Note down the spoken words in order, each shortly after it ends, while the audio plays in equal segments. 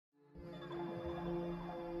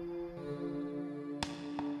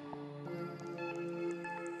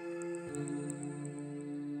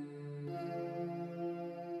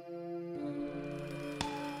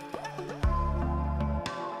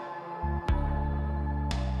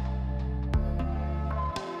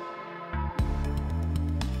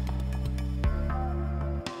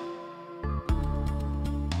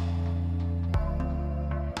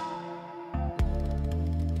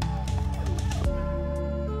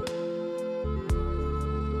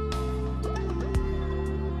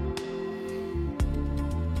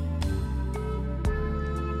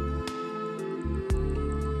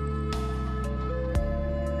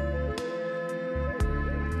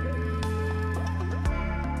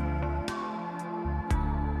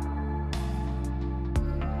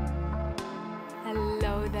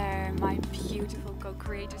beautiful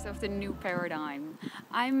co-creators of the new paradigm.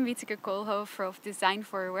 I'm Wieteke of Design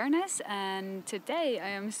for Awareness, and today I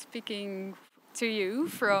am speaking to you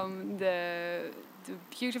from the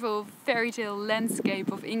beautiful fairy tale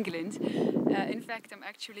landscape of England. In fact, I'm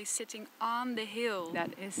actually sitting on the hill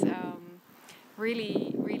that is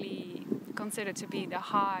really considered to be the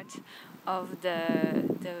heart of the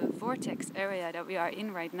vortex area that we are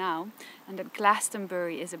in right now, and that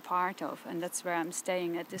Glastonbury is a part of, and that's where I'm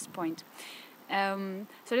staying at this point. So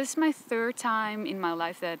this is my third time in my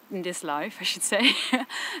life, that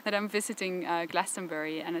I'm visiting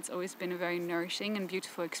Glastonbury, and it's always been a very nourishing and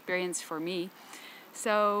beautiful experience for me.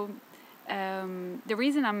 So the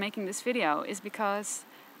reason I'm making this video is because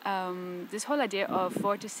this whole idea of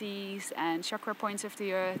vortices and chakra points of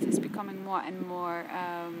the earth is becoming more and more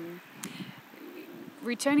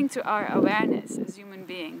returning to our awareness as human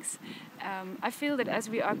beings. I feel that as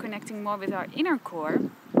we are connecting more with our inner core,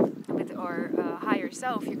 with our higher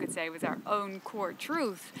self, you could say, with our own core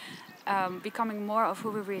truth, becoming more of who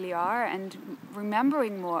we really are and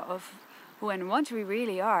remembering more of who and what we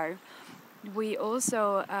really are, we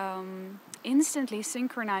also instantly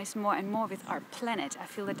synchronize more and more with our planet. I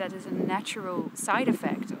feel that that is a natural side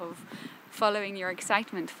effect of following your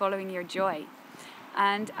excitement, following your joy.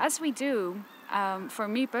 And as we do, for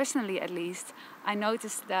me personally at least, I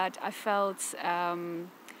noticed that I felt,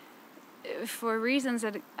 for reasons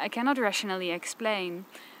that I cannot rationally explain,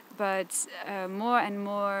 but more and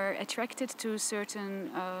more attracted to certain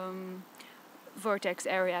vortex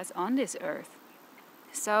areas on this earth.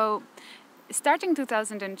 So starting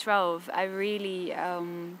 2012, I really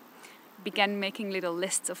began making little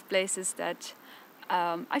lists of places that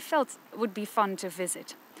I felt would be fun to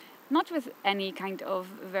visit. Not with any kind of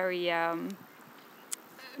very,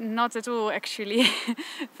 not at all actually,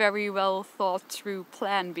 very well thought through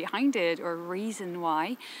plan behind it or reason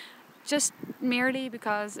why. Just merely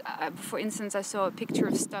because, for instance, I saw a picture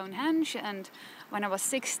of Stonehenge, and when I was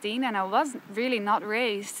 16, and I was really not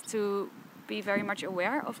raised to be very much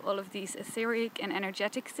aware of all of these etheric and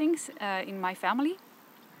energetic things in my family.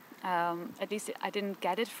 At least I didn't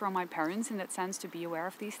get it from my parents in that sense, to be aware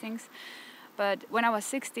of these things. But when I was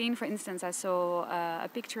 16, for instance, I saw a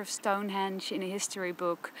picture of Stonehenge in a history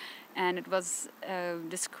book, and it was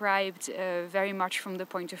described very much from the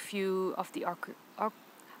point of view of the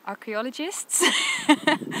archaeologists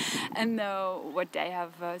and what they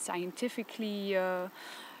have scientifically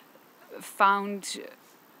found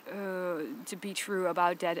to be true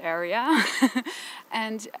about that area.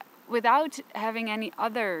 And without having any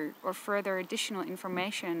other or further additional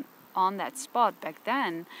information on that spot back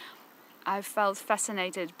then, I felt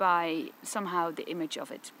fascinated by somehow the image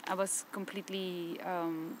of it. I was completely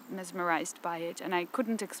mesmerized by it, and I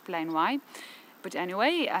couldn't explain why. But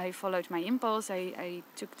anyway, I followed my impulse. I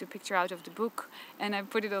took the picture out of the book and I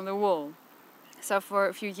put it on the wall. So for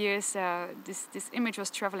a few years, this image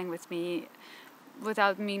was traveling with me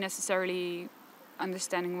without me necessarily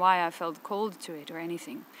understanding why I felt called to it or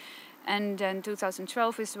anything. And then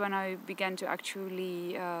 2012 is when I began to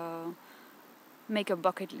actually make a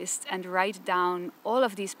bucket list and write down all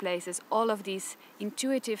of these places, all of these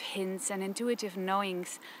intuitive hints and intuitive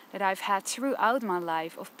knowings that I've had throughout my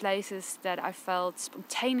life of places that I felt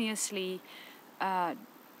spontaneously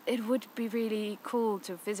it would be really cool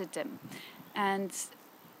to visit them. And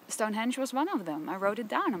Stonehenge was one of them. I wrote it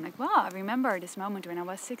down. I'm like, wow, I remember this moment when I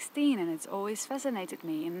was 16, and it's always fascinated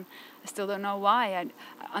me, and I still don't know why. I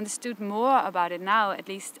understood more about it now, at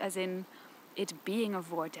least as in it being a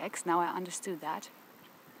vortex. Now I understood that,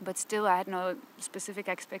 but still I had no specific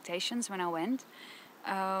expectations when I went,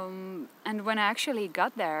 and when I actually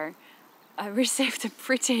got there, I received a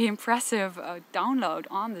pretty impressive download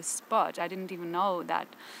on the spot. I didn't even know that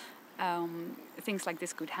things like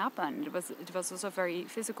this could happen. It was also very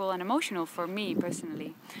physical and emotional for me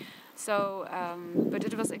personally. So, but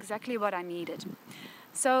it was exactly what I needed.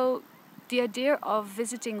 So the idea of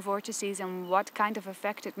visiting vortices and what kind of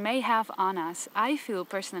effect it may have on us, I feel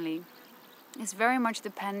personally, is very much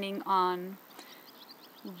depending on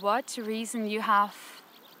what reason you have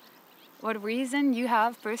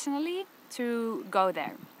personally to go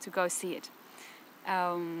there, to go see it.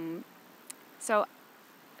 So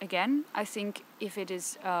again, I think if it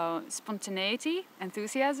is spontaneity,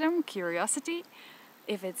 enthusiasm, curiosity,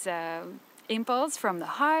 if it's impulse from the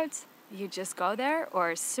heart, you just go there,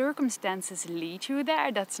 or circumstances lead you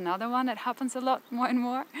there. That's another one that happens a lot more and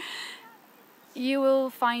more. You will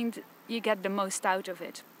find you get the most out of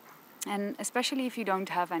it. And especially if you don't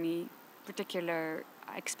have any particular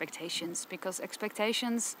expectations, because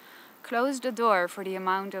expectations close the door for the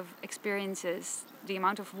amount of experiences, the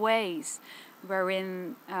amount of ways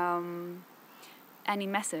wherein any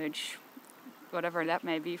message, whatever that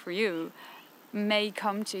may be for you, may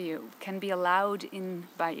come to you, can be allowed in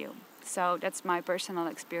by you. So that's my personal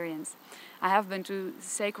experience. I have been to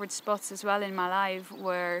sacred spots as well in my life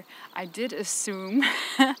where I did assume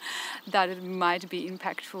that it might be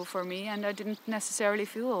impactful for me, and I didn't necessarily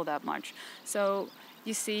feel all that much. So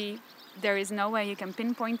you see, there is no way you can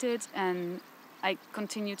pinpoint it, and I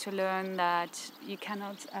continue to learn that you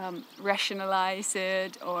cannot rationalize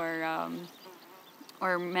it or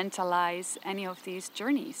mentalize any of these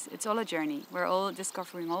journeys. It's all a journey. We're all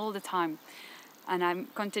discovering all the time. And I'm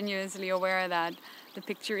continuously aware that the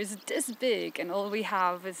picture is this big and all we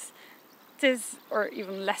have is this, or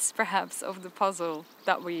even less perhaps, of the puzzle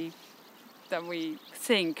that we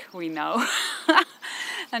think we know.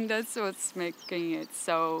 And that's what's making it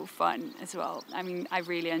so fun as well. I mean, I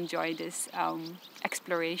really enjoy this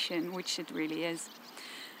exploration, which it really is.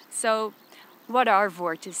 So, what are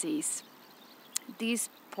vortices? These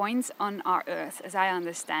points on our Earth, as I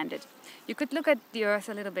understand it. You could look at the Earth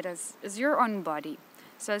a little bit as your own body.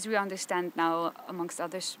 So as we understand now, amongst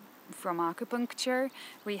others from acupuncture,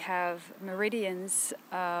 we have meridians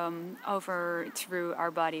over through our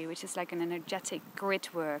body, which is like an energetic grid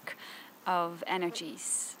work of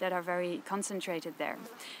energies that are very concentrated there.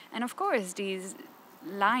 And of course, these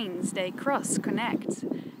lines, they cross, connect,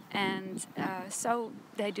 and so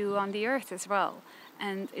they do on the Earth as well.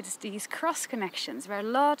 And it's these cross connections where a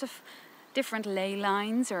lot of different ley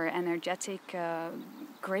lines or energetic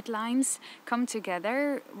grid lines come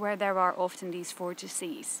together, where there are often these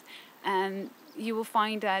vortices. And you will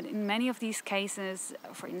find that in many of these cases,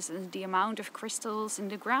 for instance, the amount of crystals in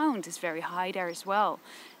the ground is very high there as well.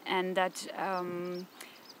 And that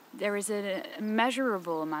there is a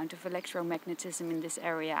measurable amount of electromagnetism in this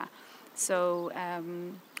area. So,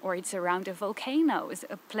 or it's around a volcano, it's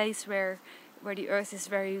a place where the Earth is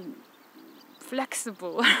very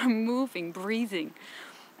flexible, moving, breathing,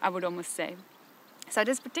 I would almost say. So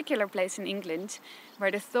this particular place in England,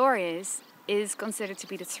 where the Thor is considered to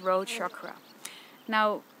be the throat chakra.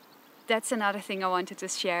 Now, that's another thing I wanted to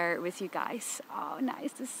share with you guys. Oh,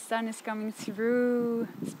 nice, the sun is coming through.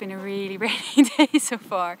 It's been a really rainy day so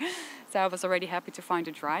far. So I was already happy to find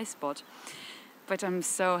a dry spot. But I'm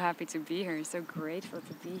so happy to be here, so grateful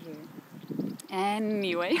to be here.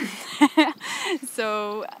 Anyway,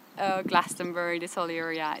 so Glastonbury, this whole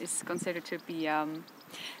area, is considered to be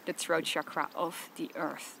the throat chakra of the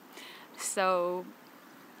Earth. So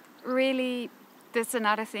really, that's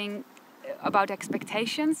another thing about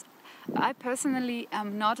expectations. I personally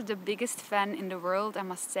am not the biggest fan in the world, I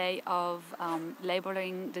must say, of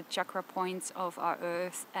labeling the chakra points of our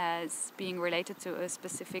Earth as being related to a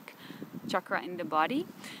specific chakra in the body.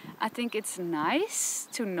 I think it's nice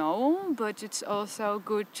to know, but it's also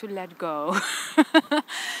good to let go.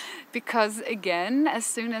 Because again, as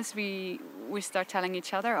soon as we start telling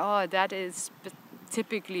each other, oh, that is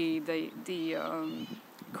typically the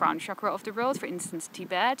crown chakra of the world, for instance,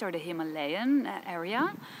 Tibet or the Himalayan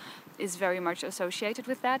area is very much associated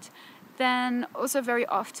with that, then also very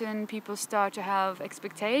often people start to have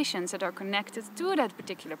expectations that are connected to that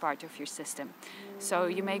particular part of your system. So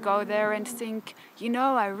you may go there and think,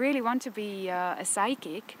 I really want to be a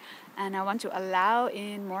psychic, and I want to allow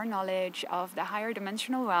in more knowledge of the higher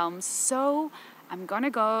dimensional realms, so I'm gonna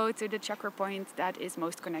go to the chakra point that is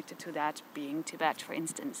most connected to that, being Tibet, for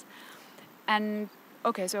instance. And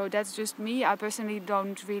okay, so that's just me. I personally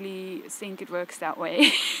don't really think it works that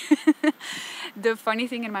way. The funny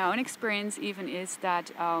thing in my own experience even is that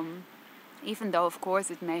even though, of course,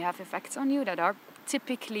 it may have effects on you that are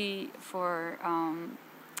typically for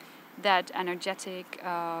that energetic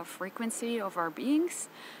frequency of our beings,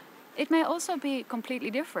 it may also be completely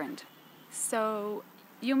different. So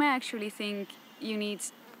you may actually think you need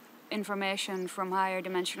information from higher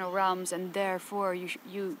dimensional realms, and therefore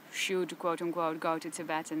you should, quote unquote, go to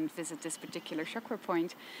Tibet and visit this particular chakra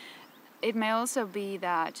point. It may also be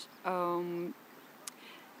that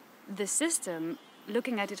the system,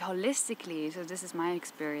 looking at it holistically, so this is my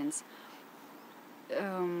experience,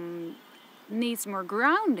 needs more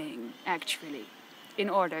grounding actually in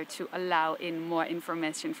order to allow in more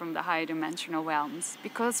information from the higher dimensional realms,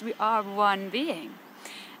 because we are one being,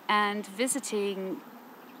 and visiting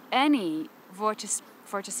any vortex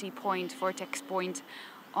point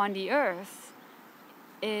on the Earth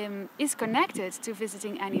is connected to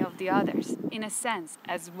visiting any of the others, in a sense,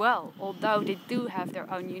 as well, although they do have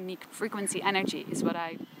their own unique frequency energy, is what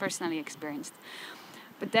I personally experienced.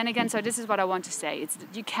 But then again, so this is what I want to say. It's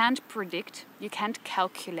that you can't predict, you can't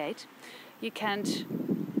calculate, you can't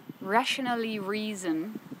rationally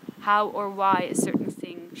reason how or why a certain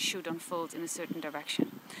thing should unfold in a certain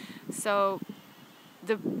direction. So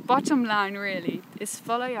the bottom line really is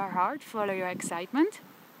follow your heart, follow your excitement.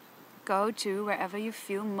 Go to wherever you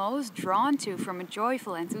feel most drawn to from a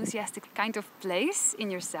joyful, enthusiastic kind of place in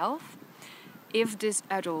yourself. If this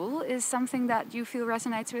at all is something that you feel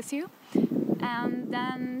resonates with you. And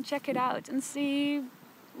then check it out and see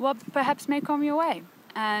what perhaps may come your way.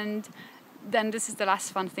 And then this is the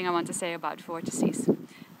last fun thing I want to say about vortices.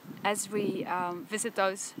 As we visit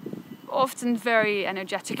those often very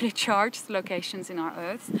energetically charged locations in our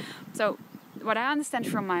Earth. So what I understand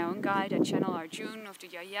from my own guide, I channel Arjun of the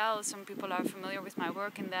Yael. Some people are familiar with my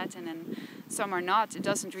work in that, and then some are not. It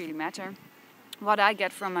doesn't really matter. What I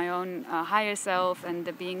get from my own higher self and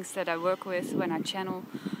the beings that I work with when I channel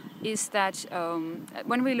is that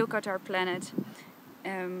when we look at our planet,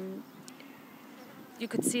 you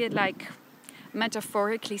could see it like,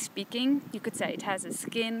 metaphorically speaking, you could say it has a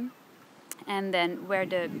skin, and then where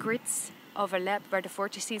the grids overlap, where the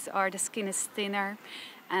vortices are, the skin is thinner,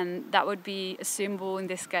 and that would be a symbol in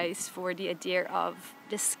this case for the idea of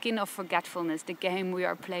the skin of forgetfulness, the game we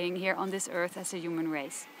are playing here on this earth as a human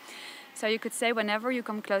race. So you could say whenever you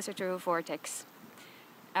come closer to a vortex,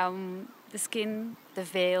 the skin, the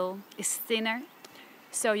veil is thinner,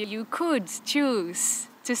 so you could choose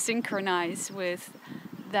to synchronize with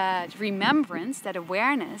that remembrance, that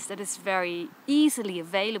awareness that is very easily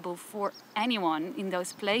available for anyone in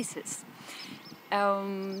those places.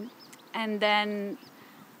 And then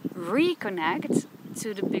reconnect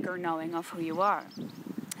to the bigger knowing of who you are.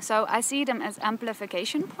 So I see them as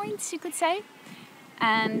amplification points, you could say.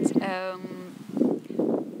 And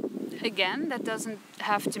again, that doesn't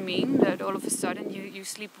have to mean that all of a sudden you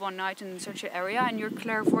sleep one night in such an area and you're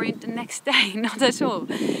clairvoyant the next day. Not at all.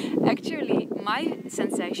 Actually, my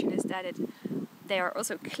sensation is that they are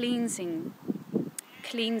also cleansing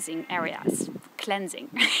areas, cleansing.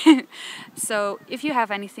 So if you have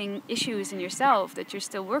issues in yourself that you're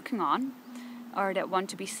still working on, or that want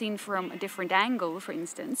to be seen from a different angle, for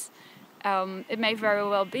instance, it may very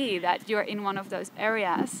well be that you're in one of those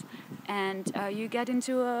areas and you get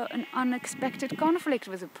into an unexpected conflict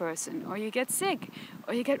with a person, or you get sick,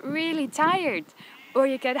 or you get really tired, or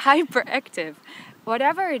you get hyperactive.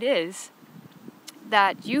 Whatever it is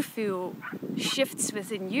that you feel shifts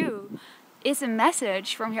within you is a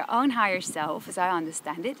message from your own higher self, as I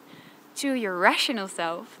understand it, to your rational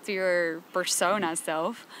self, to your persona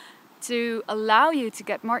self, to allow you to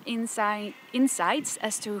get more insights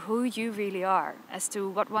as to who you really are, as to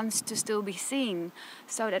what wants to still be seen,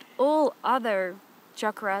 so that all other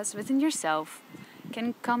chakras within yourself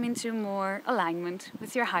can come into more alignment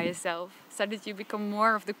with your higher self, so that you become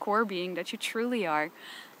more of the core being that you truly are.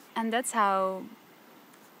 And that's how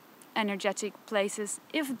energetic places,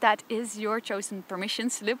 if that is your chosen permission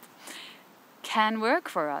slip, can work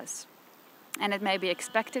for us. And it may be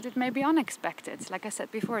expected, it may be unexpected. Like I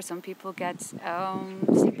said before, some people get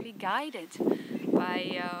simply guided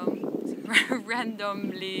by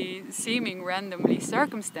seeming randomly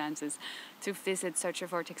circumstances to visit such a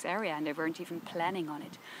vortex area, and they weren't even planning on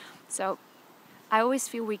it. So I always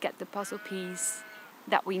feel we get the puzzle piece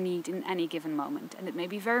that we need in any given moment. And it may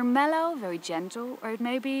be very mellow, very gentle, or it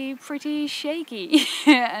may be pretty shaky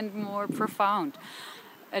and more profound,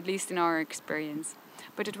 at least in our experience.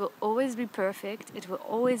 But it will always be perfect. It will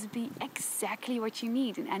always be exactly what you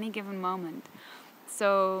need in any given moment.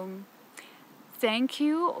 So thank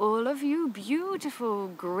you, all of you beautiful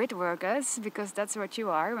grid workers, because that's what you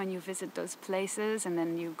are when you visit those places and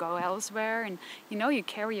then you go elsewhere, and you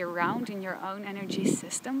carry around in your own energy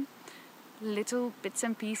system little bits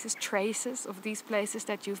and pieces, traces of these places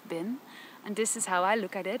that you've been. And this is how I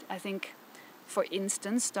look at it. I think, for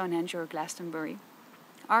instance, Stonehenge or Glastonbury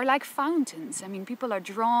are like fountains. I mean, people are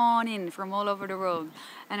drawn in from all over the world,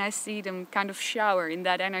 and I see them kind of shower in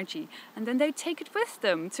that energy, and then they take it with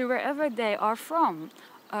them to wherever they are from,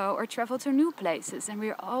 or travel to new places, and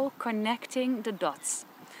we're all connecting the dots.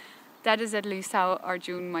 That is at least how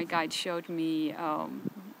Arjun, my guide, showed me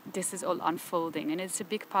this is all unfolding, and it's a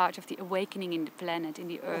big part of the awakening in the planet, in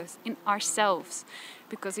the earth, in ourselves,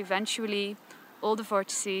 because eventually all the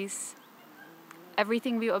vortices,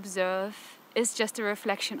 everything we observe is just a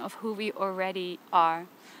reflection of who we already are,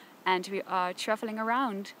 and we are traveling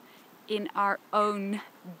around in our own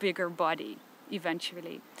bigger body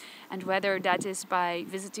eventually. And whether that is by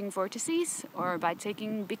visiting vortices or by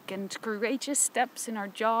taking big and courageous steps in our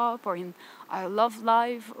job or in our love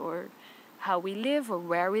life or how we live or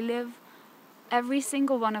where we live, every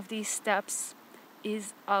single one of these steps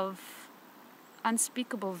is of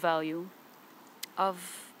unspeakable value,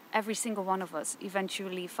 of every single one of us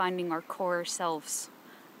eventually finding our core selves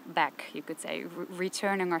back, you could say,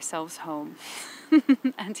 returning ourselves home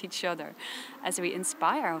and each other, as we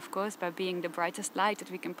inspire, of course, by being the brightest light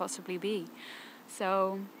that we can possibly be.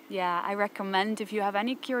 So yeah, I recommend, if you have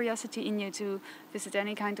any curiosity in you, to visit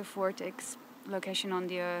any kind of vortex location on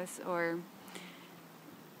the earth, or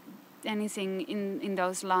anything in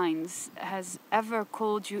those lines has ever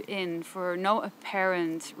called you in for no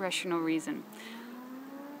apparent rational reason.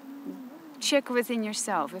 Check within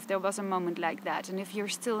yourself if there was a moment like that, and if you're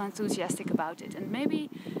still enthusiastic about it, and maybe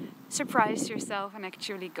surprise yourself and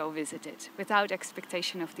actually go visit it without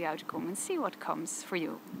expectation of the outcome, and see what comes for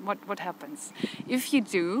you, what happens. If you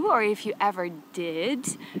do, or if you ever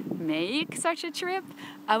did make such a trip,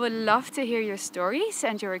 I would love to hear your stories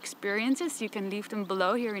and your experiences. You can leave them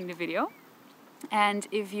below here in the video. And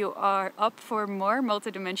if you are up for more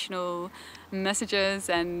multidimensional messages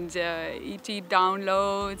and ET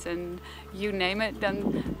downloads and you name it,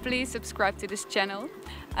 then please subscribe to this channel.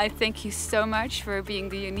 I thank you so much for being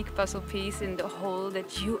the unique puzzle piece in the whole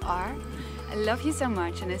that you are. I love you so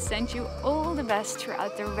much, and I send you all the best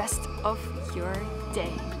throughout the rest of your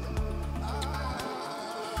day.